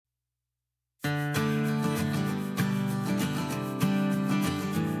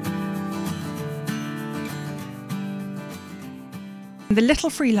The Little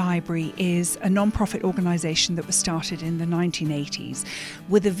Free Library is a non-profit organisation that was started in the 1980s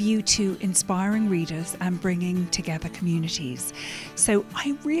with a view to inspiring readers and bringing together communities. So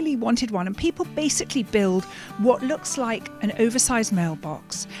I really wanted one, and people basically build what looks like an oversized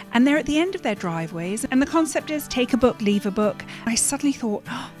mailbox, and they're at the end of their driveways, and the concept is take a book, leave a book. I suddenly thought,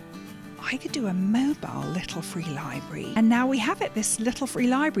 I could do a mobile Little Free Library. And now we have it, this Little Free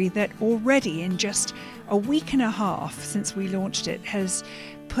Library that already in just a week and a half since we launched it has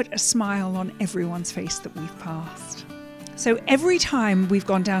put a smile on everyone's face that we've passed. So every time we've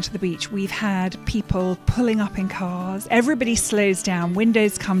gone down to the beach, we've had people pulling up in cars. Everybody slows down,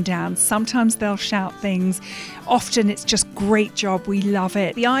 windows come down. Sometimes they'll shout things. Often it's just great job, we love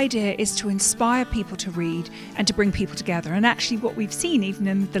it. The idea is to inspire people to read and to bring people together. And actually what we've seen even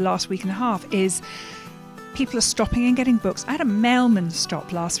in the last week and a half is people are stopping and getting books. I had a mailman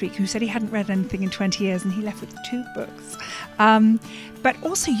stop last week who said he hadn't read anything in 20 years and he left with 2 books. But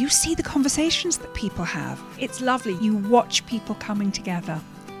also you see the conversations that people have. It's lovely. You watch people coming together.